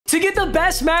To get the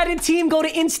best Madden team, go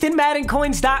to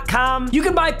instantmaddencoins.com. You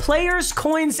can buy players,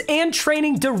 coins, and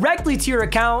training directly to your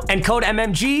account, and code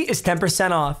MMG is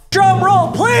 10% off. Drum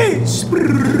roll, please!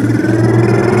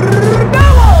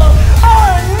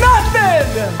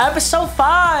 Episode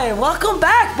 5. Welcome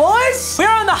back, boys. We're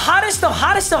on the hottest of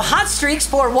hot streaks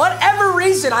for whatever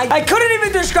reason. I couldn't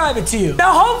even describe it to you.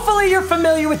 Now, hopefully you're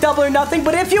familiar with Double or Nothing,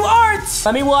 but if you aren't,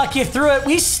 let me walk you through it.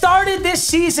 We started this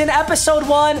season, episode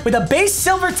 1, with a base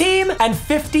silver team and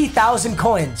 50,000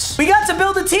 coins. We got to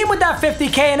build a team with that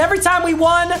 50K, and every time we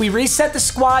won, we reset the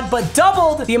squad, but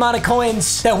doubled the amount of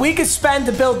coins that we could spend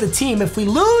to build the team. If we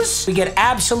lose, we get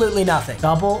absolutely nothing.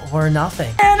 Double or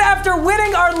nothing. And after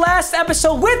winning our last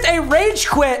episode with a rage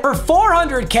quit for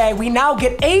 400K, we now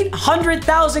get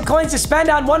 800,000 coins to spend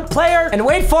on one player. And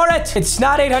wait for it, it's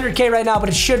not 800K right now, but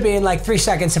it should be in like 3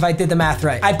 seconds if I did the math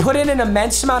right. I put in an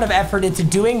immense amount of effort into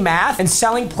doing math and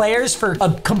selling players for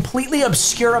completely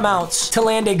obscure amounts to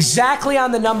land exactly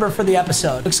on the number for the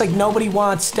episode. Looks like nobody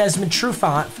wants Desmond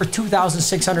Trufant for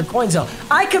 2,600 coins though.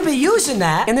 I could be using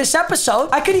that in this episode.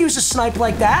 I could use a snipe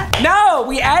like that. No,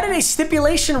 we added a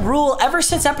stipulation rule ever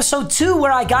since episode 2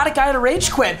 where I got a guy to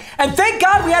rage quit. And thank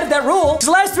God we added that rule, because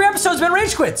the last 3 episodes have been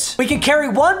rage quits. We can carry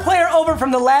one player over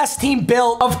from the last team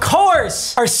built. Of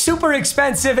course, our super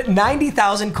expensive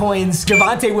 90,000 coins,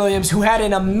 Javonte Williams, who had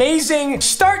an amazing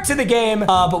start to the game,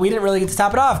 but we didn't really get to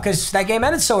top it off because that game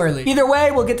ended so early. Either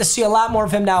way, we'll get to see a lot more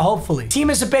of him now, hopefully. Team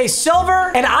is a base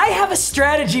silver, and I have a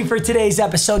strategy for today's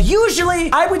episode.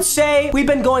 Usually, I would say we've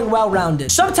been going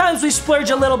well-rounded. Sometimes we splurge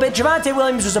a little bit. Javonte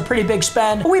Williams was a pretty big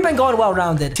spend, but we've been going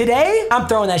well-rounded. Today, I'm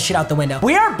throwing that shit out the window.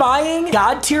 We are buying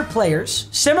god tier players,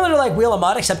 similar to like Wheel of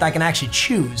Mud, except I can actually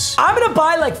choose. I'm gonna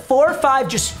buy like 4 or 5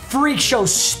 just freak show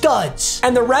studs,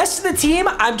 and the rest of the team,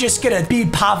 I'm just gonna be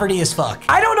poverty as fuck.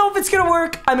 I don't know if it's gonna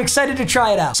work. I'm excited to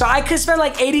try it out. So I could spend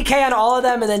like 80K on all of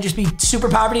them and then just be super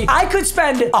poverty. I could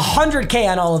spend 100K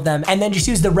on all of them and then just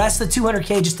use the rest of the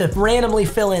 200K just to randomly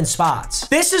fill in spots.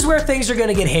 This is where things are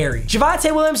gonna get hairy.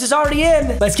 Javonte Williams is already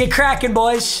in. Let's get cracking,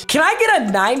 boys. Can I get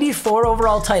a 94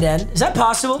 overall tight end? Is that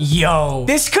possible? Yo,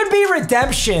 this could be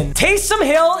redemption. Taysom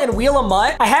Hill and Wheel of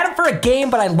Mutt. I had him for a game,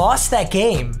 but I lost that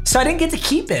game, so I didn't get to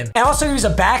keep him. And also, he was a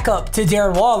backup to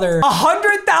Darren Waller.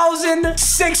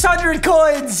 100,600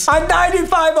 coins on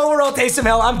 95 overall Taysom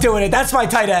Hill. I'm doing it. That's my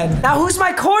tight end. Now, who's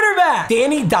my quarterback?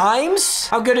 Danny Dimes?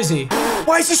 How good is he?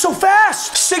 Why is he so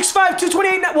fast? 6'5",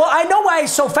 228. Well, I know why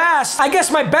he's so fast. I guess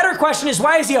my better question is,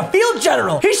 why is he a field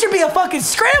general? He should be a fucking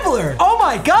scrambler. Oh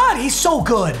my God, he's so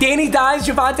good. Danny Dimes,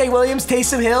 Javonte Williams,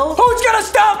 Taysom Hill. Who's gonna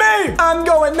stop me? I'm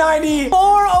going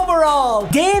 94 overall.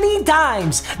 Danny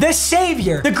Dimes, the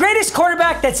savior, the greatest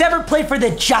quarterback that's ever played for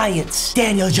the Giants,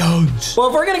 Daniel Jones. Well,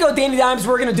 if we're gonna go Danny Dimes,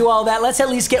 we're gonna do all that. Let's at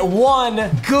least get one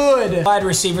good wide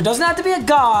receiver. Doesn't have to be a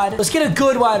god. Let's get a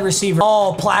good wide receiver.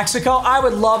 Oh, Plaxico. I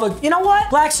would love a, you know what?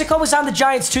 Plaxico was on the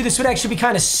Giants too. This would actually be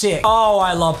kind of sick. Oh,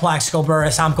 I love Plaxico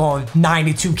Burress. I'm going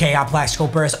 92K on Plaxico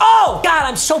Burress. Oh, God,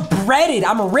 I'm so breaded.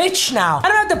 I'm rich now. I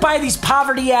don't have to buy these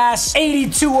poverty ass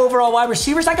 82 overall wide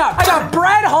receivers. I got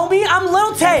bread, homie. I'm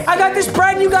Lil Tay. I got this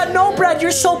bread and you got no bread.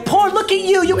 You're so poor. Look at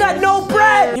you. You got no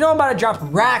bread. You know I'm about to drop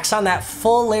racks on that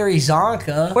full Larry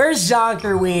Zonka. Where's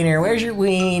Zonker Wiener? Where's your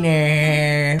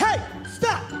wiener? Hey,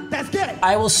 stop. That's gay.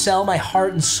 I will sell my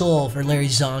heart and soul for Larry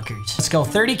Zonkers. Let's go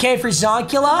 30K for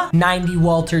Zonkula, 90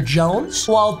 Walter Jones,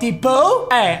 Walty Boo.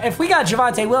 Hey, if we got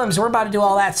Javonte Williams, we're about to do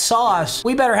all that sauce.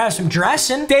 We better have some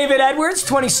dressing. David Edwards,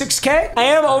 26K. I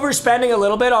am overspending a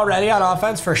little bit already on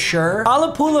offense for sure.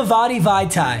 Alapulavati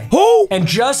Vaitai. Who? And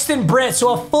Justin Britt.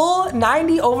 So a full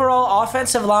 90 overall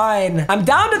offensive line. I'm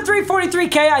down to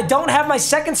 343K. I don't have my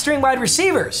second string wide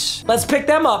receivers. Let's pick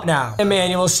them up now.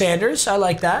 Emmanuel Sanders. I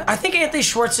like that. I think Anthony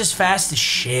Schwartz is fast as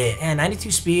shit. And 92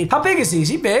 speed. How big is he? Is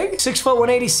he big? 6 foot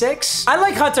 186. I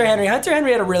like Hunter Henry. Hunter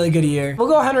Henry had a really good year. We'll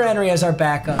go Hunter Henry as our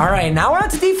backup. All right, now we're on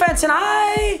to defense, and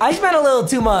I spent a little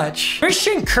too much.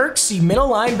 Christian Kirksey, middle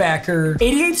linebacker,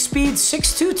 88 speed,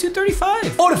 6'2",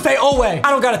 235. Odafe Owe. I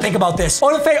don't gotta think about this.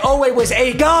 Odafe Owe was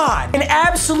a god, an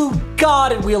absolute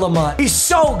god in Wheel of Mutt. He's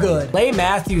so good. Lay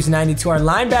Matthews, 92. Our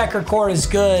linebacker core is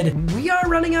good. We are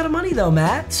running out of money though,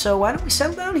 Matt. So why don't we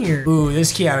settle down here? Ooh,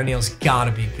 this Keanu Neal's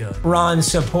gotta be good. Run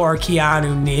support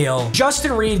Keanu Neal.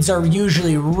 Justin Reeds are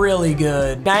usually really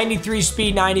good. 93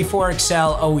 speed, 94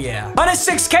 excel. Oh yeah.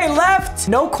 106K left.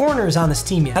 No corners on this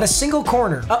team yet. Not a single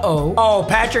corner. Uh-oh. Oh,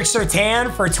 Patrick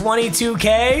Surtain for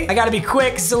 22K. I gotta be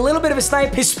quick. It's a little bit of a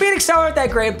snipe. His speed excel aren't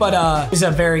that great, but he's a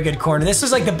very good corner. This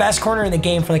was like the best corner in the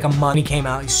game for like a month when he came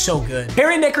out. He's so good.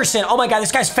 Harry Nickerson. Oh my God,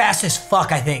 this guy's fast as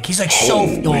fuck, I think. He's like so...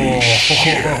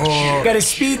 Got a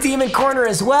speed demon corner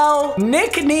as well.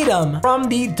 Nick Needham from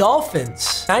the The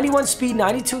Dolphins. 91 speed,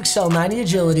 92 excel, 90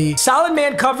 agility. Solid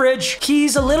man coverage.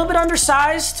 He's a little bit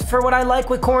undersized for what I like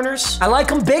with corners. I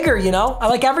like him bigger, you know? I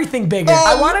like everything bigger.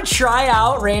 I want to try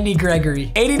out Randy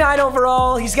Gregory. 89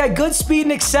 overall. He's got good speed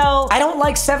and excel. I don't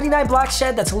like 79 block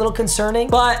shed. That's a little concerning.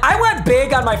 But I went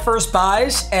big on my first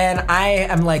buys, and I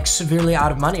am like severely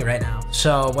out of money right now.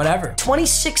 So whatever.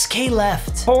 26K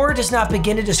left. Poor does not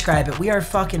begin to describe it. We are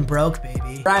fucking broke,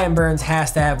 baby. Brian Burns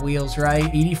has to have wheels, right?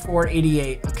 84,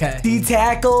 88. Okay. D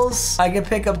tackles. I can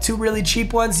pick up 2 really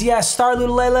cheap ones. Yes, Star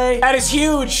Lulele. That is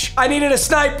huge. I needed a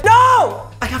snipe. No!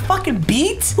 I got fucking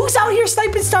beat? Who's out here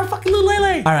sniping Star fucking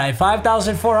Lulele? All right,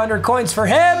 5,400 coins for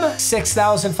him.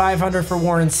 6,500 for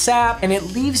Warren Sapp. And it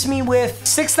leaves me with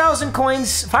 6,000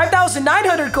 coins,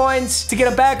 5,900 coins to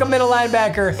get a backup middle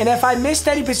linebacker. And if I missed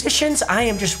any positions, I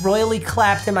am just royally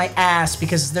clapped in my ass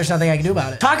because there's nothing I can do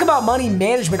about it. Talk about money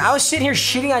management. I was sitting here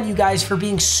shitting on you guys for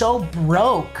being so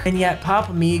broke. And yet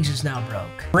Papa Meags is now broke.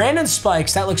 Brandon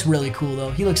Spikes, that looks really cool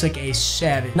though. He looks like a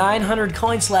savage. 900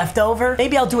 coins left over.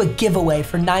 Maybe I'll do a giveaway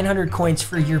for 900 coins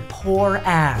for your poor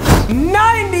ass.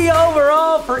 90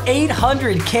 overall for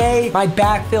 800K. My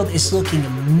backfield is looking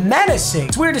menacing.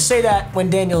 It's weird to say that when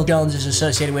Daniel Jones is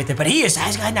associated with it, but he has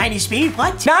got 90 speed.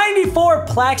 What? 94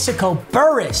 Plaxico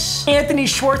Burress. Anthony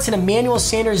Schwartz and Emmanuel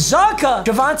Sanders. Zaka.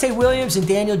 Javonte Williams and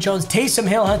Daniel Jones. Taysom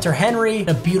Hill, Hunter Henry.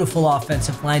 A beautiful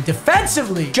offensive line.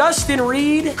 Defensively, Justin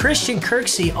Reed, Christian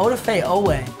Kirksey, Odafe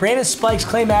Owe, Brandon Spikes,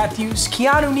 Clay Matthews,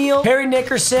 Keanu Neal, Perry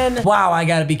Nickerson. Wow, I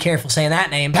gotta be careful saying that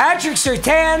name. Patrick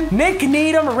Surtain, Nick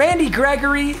Needham, Randy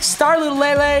Gregory, Star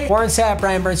Lulele, Warren Sapp,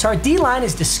 Brian Burns. Our D-line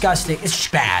is disgusting. It's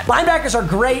just bad. Linebackers are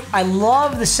great. I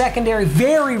love the secondary.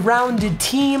 Very rounded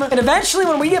team. And eventually,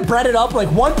 when we get breaded up like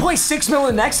 1.6 mil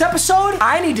in the next episode,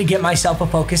 I need to get myself a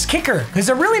focused kicker because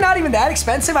they're really not even that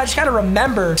expensive. I just gotta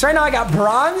remember. So right now I got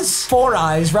bronze, 4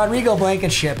 eyes, Rodrigo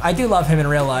Blankenship. I do love him in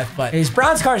real life, but his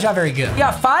bronze card is not very good. We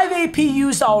got 5 AP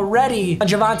used already on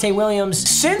Javonte Williams.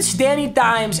 Since Danny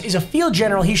Dimes is a field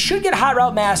general, he should get Hot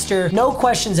Route Master. No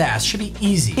questions asked. Should be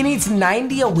easy. He needs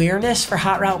 90 awareness for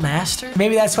Hot Route Master.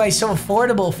 Maybe that's why he's so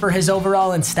affordable for his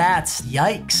overall and stats.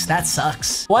 Yikes, that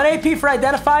sucks. 1 AP for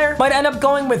identifier. Might end up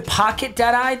going with Pocket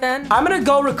Deadeye then. I'm gonna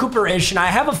go recuperation. I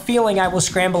have a feeling I will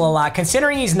scramble a lot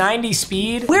considering he's 90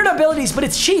 speed. Weird abilities, but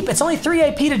it's cheap. It's only 3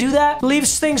 AP to do that.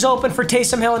 Leaves things open for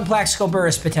Taysom Hill and Plaxico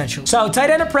Burress potential. So tight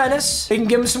end apprentice. They can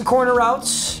give him some corner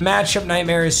routes. Matchup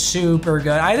nightmare is super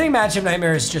good. I think matchup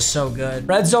nightmare is just so good.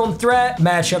 Red zone threat,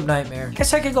 matchup nightmare.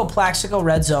 Guess I could go Plaxico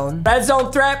red zone. Red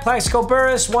zone threat, Plaxico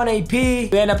Burress, 1 AP. We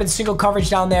end up in single coverage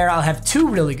down there. I'll have 2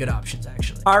 really good options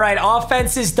actually. All right,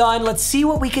 offense is done. Let's see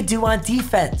what we could do on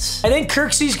defense. I think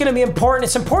Kirksey's gonna be important.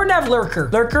 It's important to have Lurker.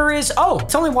 Lurker is, oh,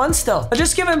 it's only 1 still. I'll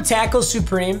just give him tackle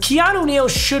supreme. Keanu Neal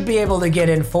should be able to get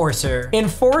enforcer.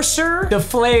 Enforcer,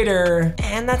 deflator,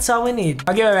 and that's all we need.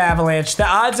 I'll give him avalanche. The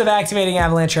odds of activating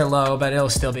avalanche are low, but it'll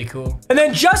still be cool. And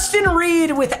then Justin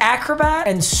Reed with acrobat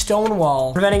and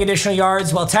stonewall, preventing additional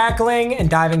yards while tackling and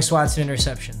diving swats and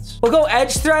interceptions. We'll go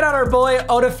edge threat on our boy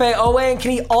Odafe Owe. And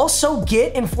can he also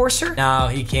get enforcer? No,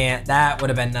 he can't. That would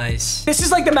have been nice. This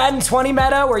is like the Madden 20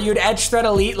 meta where you'd edge threat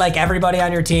elite like everybody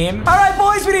on your team. All right,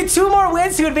 boys, we need 2 more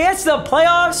wins to advance to the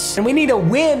playoffs, and we need a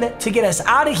win to get us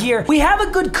out of here. We have a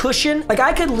good cushion. Like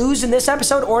I could lose in this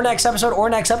episode or next episode or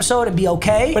next episode and be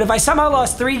okay. But if I somehow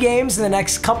lost 3 games in the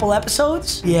next couple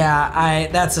episodes, yeah,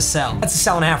 that's a sell. That's a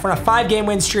sell and a half. We're on a 5-game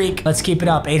win streak. Let's keep it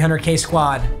up. 800K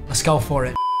squad. Let's go for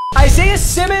it. Isaiah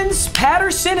Simmons,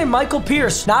 Patterson, and Michael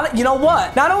Pierce. You know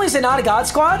what? Not only is it not a God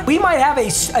squad, we might have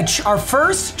our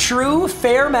first true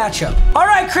fair matchup. All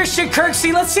right, Christian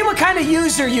Kirksey, let's see what kind of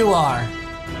user you are.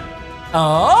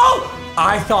 Oh!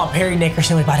 I thought Perry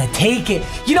Nickerson was about to take it.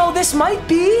 You know, this might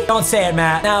be... Don't say it,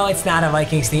 Matt. No, it's not a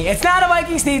Vikings team. It's not a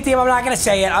Vikings team. I'm not going to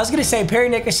say it. I was going to say Perry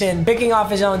Nickerson picking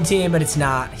off his own team, but it's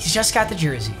not. He's just got the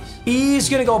jerseys. He's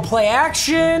going to go play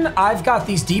action. I've got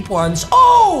these deep ones.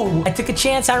 Oh! I took a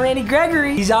chance on Randy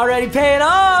Gregory. He's already paying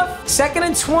off. 2nd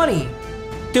and 20.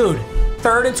 Dude.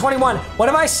 3rd and 21. What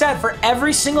have I said for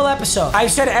every single episode?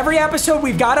 I've said every episode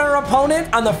we've got our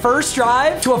opponent on the first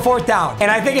drive to a 4th down.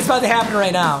 And I think it's about to happen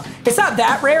right now. It's not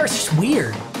that rare. It's just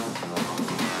weird.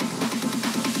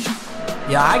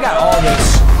 Yeah, I got all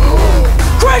this.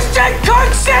 Christian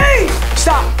Kirksey!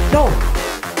 Stop. No.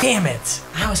 Damn it.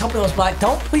 I was hoping it was black.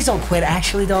 Please don't quit,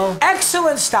 actually, though.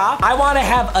 Excellent stop. I want to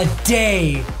have a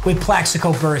day with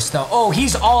Plaxico Burress, though. Oh,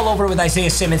 he's all over with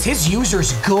Isaiah Simmons. His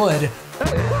user's good.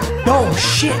 No,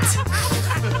 shit.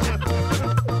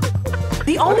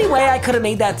 The only way I could have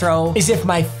made that throw is if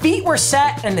my feet were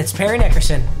set and it's Perry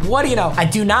Nickerson. What do you know? I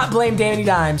do not blame Danny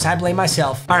Dimes. I blame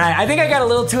myself. All right, I think I got a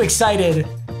little too excited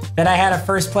that I had a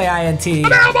first play INT.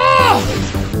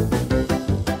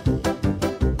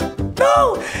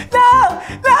 No! No!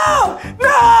 No!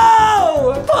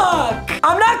 No! Fuck!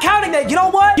 I'm not counting that. You know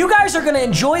what? You guys are gonna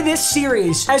enjoy this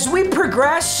series as we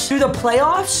progress through the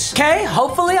playoffs. Okay?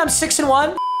 Hopefully I'm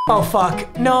 6-1. Oh,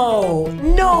 fuck. No.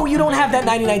 No, you don't have that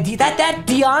 99 D. That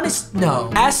Dion is...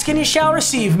 No. Ask and you shall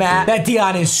receive, Matt. That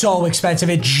Dion is so expensive.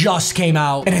 It just came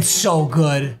out, and it's so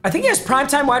good. I think he has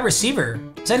primetime wide receiver.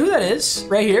 Is that who that is?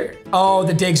 Right here? Oh,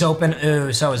 the dig's open.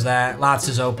 Ooh, so is that. Lots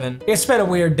is open. It's been a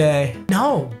weird day.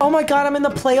 No. Oh my God, I'm in the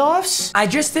playoffs? I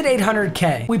just did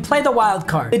 800K. We play the wild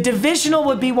card. The divisional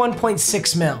would be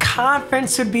 1.6 mil.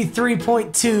 Conference would be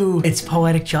 3.2. It's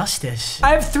poetic justice. I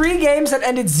have 3 games that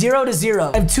ended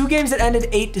 0-0. I have 2 games that ended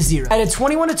 8-0. I had a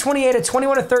 21-28, a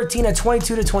 21-13, a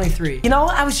 22-23. You know,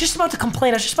 I was just about to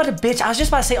complain. I was just about to bitch. I was just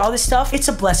about to say all this stuff. It's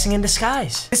a blessing in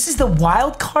disguise. This is the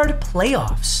wild card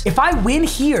playoffs. If I win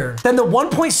here, then the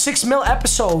 1.6 mil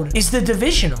episode is the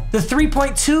divisional. The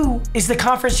 3.2 is the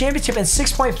conference championship, and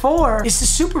 6.4 is the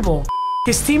Super Bowl.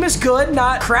 His team is good,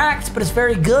 not cracked, but it's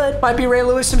very good. Might be Ray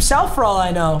Lewis himself for all I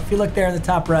know. If you look there in the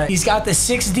top right, he's got the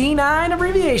 6D9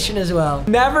 abbreviation as well.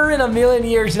 Never in a million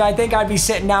years did I think I'd be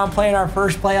sitting down playing our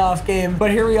first playoff game, but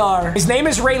here we are. His name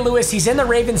is Ray Lewis. He's in the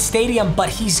Ravens Stadium, but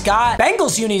he's got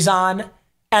Bengals unis on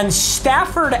and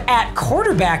Stafford at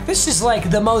quarterback. This is like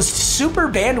the most super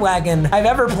bandwagon I've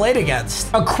ever played against.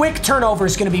 A quick turnover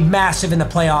is gonna be massive in the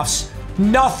playoffs.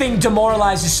 Nothing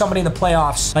demoralizes somebody in the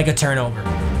playoffs like a turnover.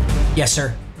 Yes,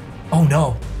 sir. Oh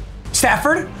no.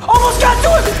 Stafford almost got to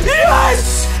him.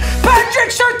 Yes! Patrick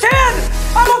Surtain!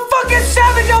 I'm a fucking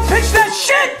savage. I'll pitch that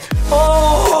shit.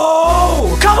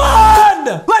 Oh, come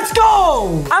on! Let's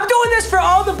go! I'm doing this for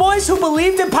all the boys who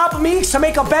believed in Papa Meeks to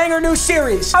make a banger new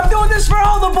series. I'm doing this for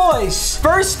all the boys.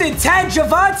 1st and 10,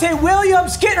 Javonte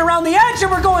Williams getting around the edge,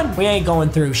 and we're going. We ain't going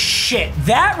through shit.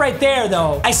 That right there,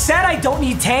 though. I said I don't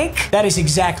need Tank. That is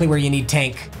exactly where you need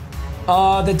Tank.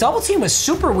 The double team was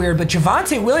super weird, but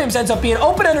Javonte Williams ends up being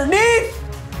open underneath.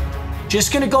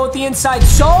 Just gonna go with the inside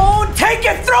zone. Take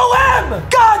it through him.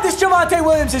 God, this Javonte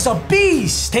Williams is a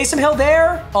beast. Taysom Hill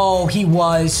there. Oh, he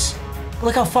was.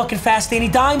 Look how fucking fast Danny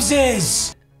Dimes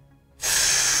is.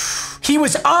 He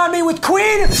was on me with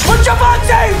Queen, but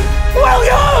Javonte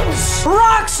Williams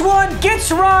rocks one,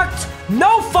 gets rocked,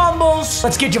 no fumbles.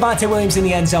 Let's get Javonte Williams in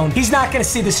the end zone. He's not gonna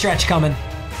see the stretch coming.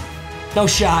 No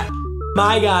shot.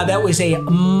 My God, that was a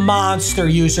monster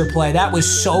user play. That was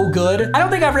so good. I don't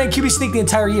think I've ran QB sneak the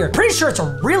entire year. Pretty sure it's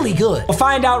a really good. We'll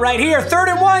find out right here.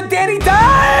 3rd and 1, Danny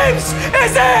Dimes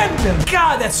is in.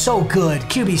 God, that's so good.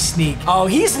 QB sneak. Oh,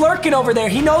 he's lurking over there.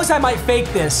 He knows I might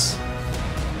fake this.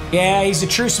 Yeah, he's a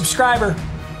true subscriber.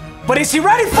 But is he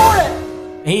ready for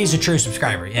it? He's a true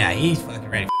subscriber. Yeah, he's fucking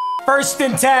ready. 1st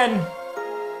and 10.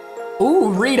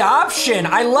 Ooh, read option.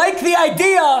 I like the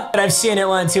idea, but I've seen it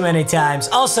one too many times.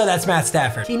 Also, that's Matt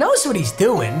Stafford. He knows what he's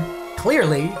doing.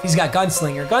 Clearly, he's got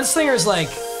Gunslinger. Gunslinger's like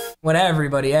what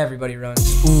everybody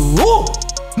runs. Ooh,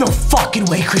 no fucking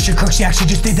way Christian Kirksey actually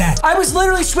just did that. I was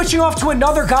literally switching off to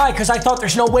another guy because I thought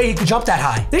there's no way he could jump that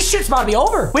high. This shit's about to be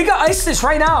over. We got ice this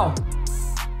right now.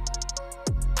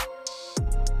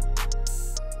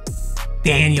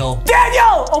 Daniel.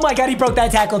 Oh my God, he broke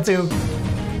that tackle too.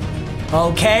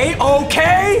 Okay.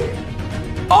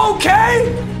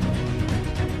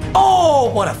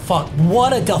 Oh,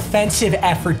 what a defensive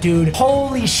effort, dude.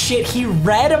 Holy shit, he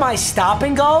read my stop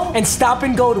and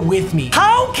go'd with me.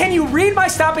 How can you read my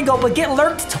stop and go but get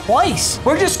lurked twice?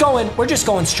 We're just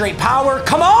going straight power.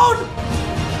 Come on.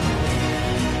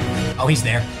 Oh, he's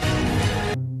there.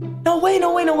 No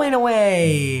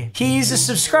way. He's a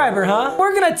subscriber, huh?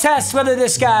 We're gonna test whether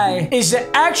this guy is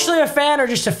actually a fan or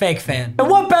just a fake fan. And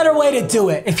what better way to do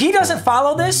it? If he doesn't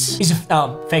follow this, he's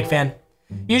a fake fan.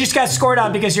 You just got scored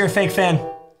on because you're a fake fan.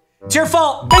 It's your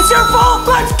fault. It's your fault.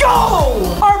 Let's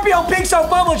go. RPO Pinks on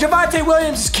Bubble. Javonte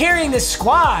Williams is carrying this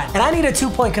squad. And I need a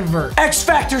 2-point convert. X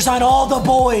Factors on all the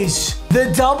boys.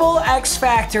 The double X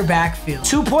Factor backfield.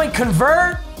 2-point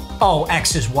convert. Oh,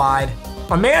 X is wide.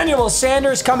 Emmanuel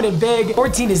Sanders coming in big,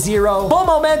 14-0. Full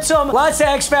momentum, lots of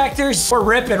X Factors. We're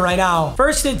ripping right now.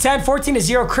 1st and 10,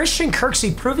 14-0. Christian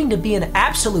Kirksey proving to be an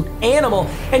absolute animal.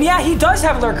 And yeah, he does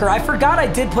have Lurker. I forgot I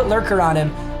did put Lurker on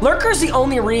him. Lurker's the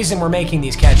only reason we're making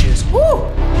these catches. Woo!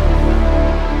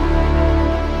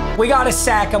 We gotta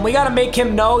sack him. We gotta make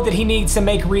him know that he needs to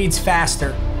make reads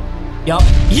faster. Yup.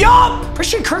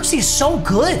 Christian Kirksey is so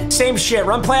good. Same shit.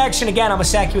 Run play action again. I'm gonna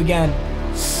sack you again.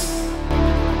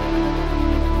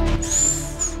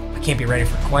 Can't be ready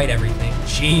for quite everything.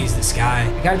 Jeez, this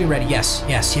guy. I gotta be ready. Yes.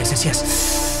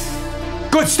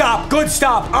 Good stop.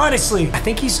 Honestly, I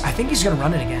think he's gonna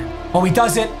run it again. Oh, he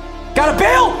doesn't. Gotta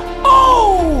bail.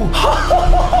 Oh,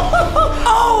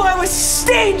 Oh, I was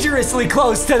dangerously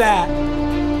close to that.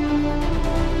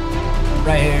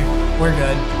 Right here. We're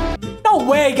good. No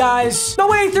way, guys. No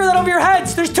way he threw that over your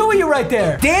heads. There's two of you right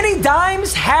there. Danny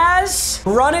Dimes has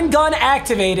run and gun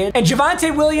activated, and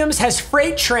Javonte Williams has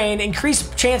freight train,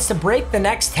 increased chance to break the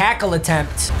next tackle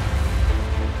attempt.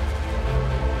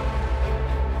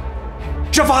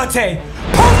 Javonte,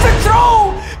 perfect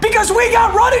throw because we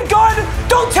got run and gun.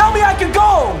 Don't tell me I can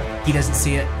go. He doesn't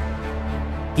see it.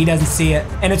 He doesn't see it.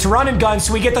 And it's run and gun,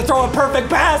 so we get to throw a perfect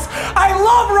pass. I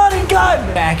love run and gun.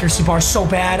 The accuracy bar is so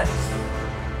bad.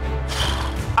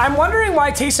 I'm wondering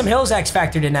why Taysom Hill's X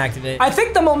Factor didn't activate. I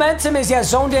think the momentum is, yeah,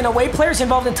 zoned in. Away players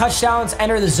involved in touchdowns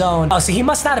enter the zone. Oh, so he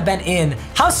must not have been in.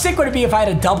 How sick would it be if I had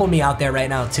a double me out there right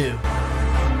now, too?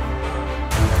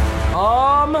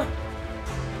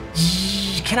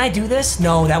 Can I do this?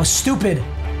 No, that was stupid.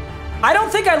 I don't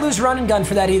think I lose run and gun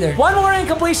for that either. One more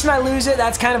incompletion, I lose it.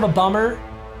 That's kind of a bummer.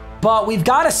 But we've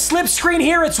got a slip screen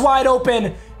here. It's wide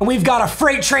open. And we've got a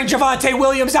freight train Javonte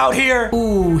Williams out here.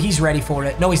 Ooh, he's ready for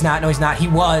it. No, he's not. No, he's not. He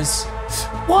was.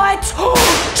 What?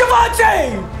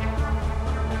 Javonte!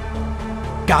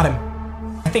 Got him.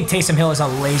 I think Taysom Hill is a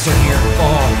laser here.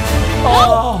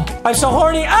 Oh, I'm so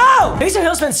horny. Oh! Taysom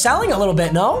Hill's been selling a little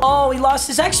bit, no? Oh, he lost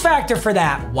his X Factor for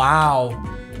that. Wow.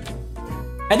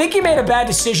 I think he made a bad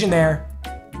decision there.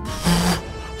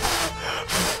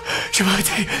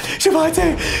 Javonte!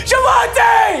 Javonte!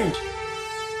 Javonte!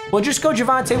 We'll just go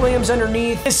Javonte Williams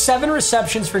underneath. His 7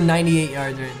 receptions for 98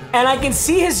 yards right now. And I can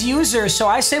see his user, so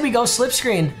I say we go slip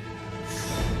screen.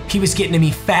 He was getting to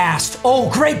me fast. Oh,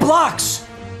 great blocks!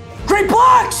 Great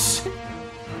blocks!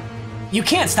 You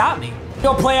can't stop me.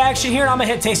 Go play action here, and I'm gonna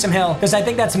hit Taysom Hill, because I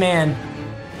think that's man.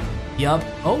 Yup.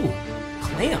 Oh,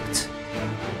 clamped.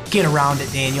 Get around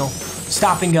it, Daniel.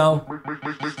 Stop and go.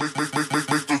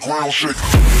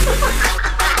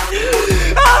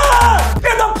 Ah!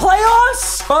 In the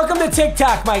playoffs? Welcome to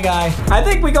TikTok, my guy. I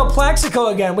think we go Plaxico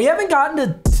again. We haven't gotten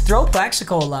to throw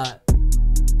Plaxico a lot.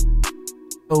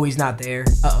 Oh, he's not there.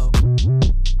 Uh-oh.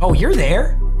 Oh, you're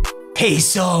there?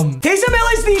 Taysom. Taysom Hill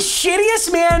is the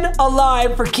shittiest man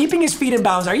alive for keeping his feet in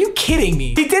bounds. Are you kidding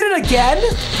me? He did it again?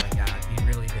 Oh my God, he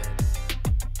really did.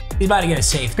 He's about to get a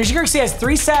safe. Christian Kirksey has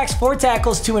 3 sacks, 4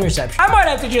 tackles, 2 interceptions. I might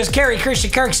have to just carry Christian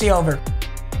Kirksey over.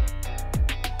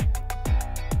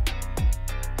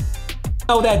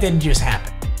 Oh, that didn't just happen.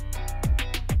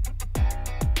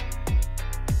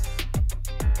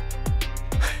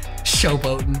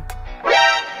 Showboating.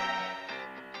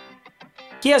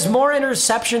 He has more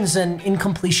interceptions than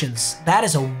incompletions. That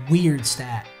is a weird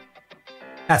stat.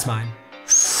 That's mine.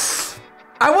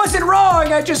 I wasn't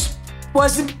wrong. I just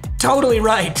wasn't totally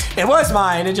right. It was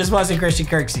mine. It just wasn't Christian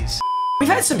Kirksey's. We've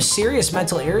had some serious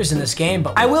mental errors in this game,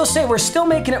 but I will say we're still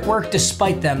making it work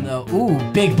despite them, though. Ooh,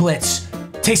 big blitz.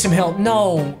 Taysom Hill,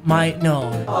 no.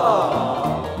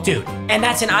 Aww. Dude, and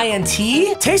that's an INT?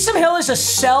 Taysom Hill is a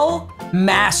sell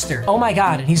master. Oh my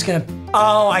God, and he's gonna,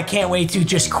 oh, I can't wait to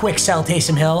just quick sell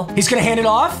Taysom Hill. He's gonna hand it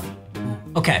off?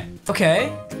 Okay,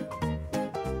 okay.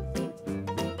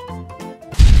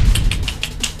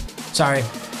 Sorry.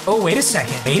 Oh, wait a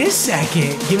second. Wait a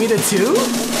second. Give me the 2.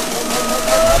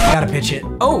 Gotta pitch it.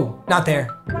 Oh, not there.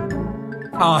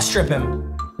 Oh, strip him.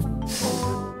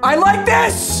 I like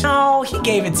this! No, he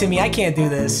gave it to me. I can't do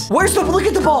this. Where's the, look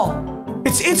at the ball.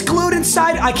 It's glued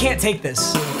inside. I can't take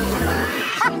this.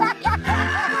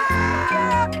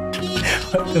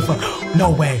 No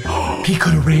way. He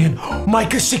could have ran. Mike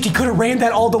Gesicki could have ran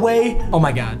that all the way. Oh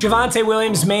my God. Javonte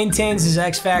Williams maintains his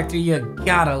X Factor. You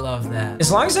gotta love that.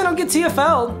 As long as I don't get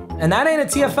TFL'd, and that ain't a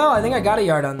TFL, I think I got a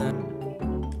yard on that.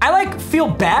 I like feel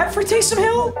bad for Taysom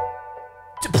Hill.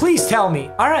 Please tell me.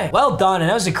 All right, well done. And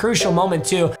that was a crucial moment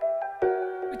too. What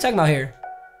are we talking about here?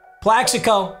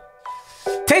 Plaxico.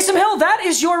 Taysom Hill, that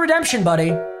is your redemption,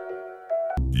 buddy.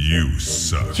 You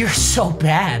suck. You're so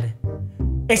bad.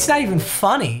 It's not even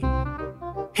funny.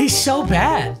 He's so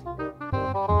bad.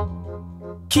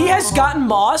 He has gotten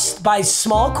mossed by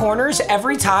small corners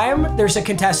every time there's a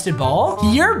contested ball.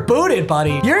 You're booted,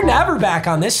 buddy. You're never back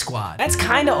on this squad. That's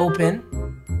kind of open.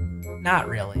 Not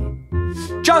really.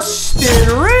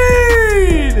 Justin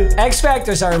Reed! X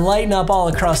Factors are lighting up all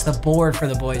across the board for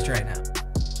the boys right now.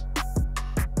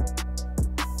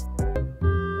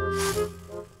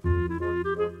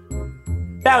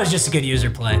 That was just a good user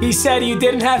play. He said you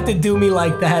didn't have to do me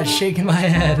like that, shaking my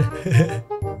head.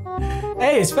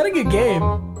 Hey, it's been a good game.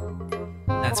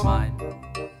 That's mine.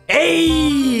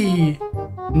 Hey!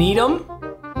 Need him?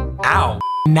 Ow.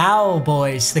 Now,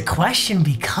 boys, the question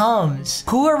becomes,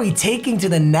 who are we taking to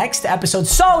the next episode?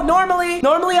 So normally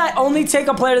I only take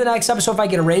a player to the next episode if I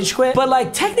get a rage quit, but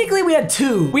like technically we had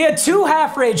two. We had two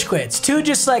half rage quits, two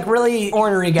just like really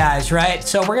ornery guys, right?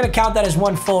 So we're gonna count that as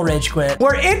one full rage quit.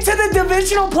 We're into the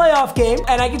divisional playoff game,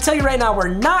 and I can tell you right now,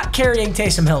 we're not carrying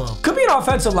Taysom Hill. Could be an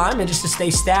offensive lineman just to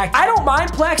stay stacked. I don't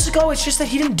mind Plaxico, it's just that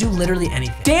he didn't do literally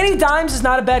anything. Danny Dimes is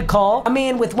not a bad call. I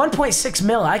mean, with 1.6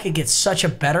 mil, I could get such a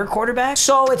better quarterback.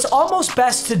 So it's almost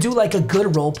best to do like a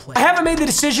good role play. I haven't made the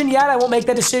decision yet. I won't make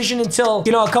that decision until,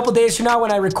 you know, a couple days from now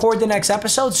when I record the next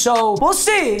episode. So we'll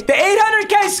see. The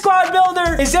 800K squad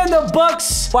builder is in the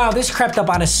books. Wow, this crept up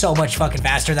on us so much fucking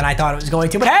faster than I thought it was going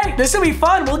to. But hey, this will be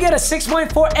fun. We'll get a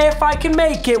 6.4 if I can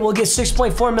make it. We'll get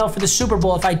 6.4 mil for the Super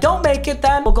Bowl. If I don't make it,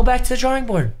 then we'll go back to the drawing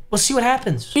board. We'll see what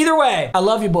happens. Either way, I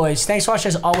love you boys. Thanks for watching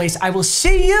as always. I will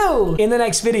see you in the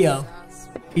next video.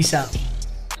 Peace out.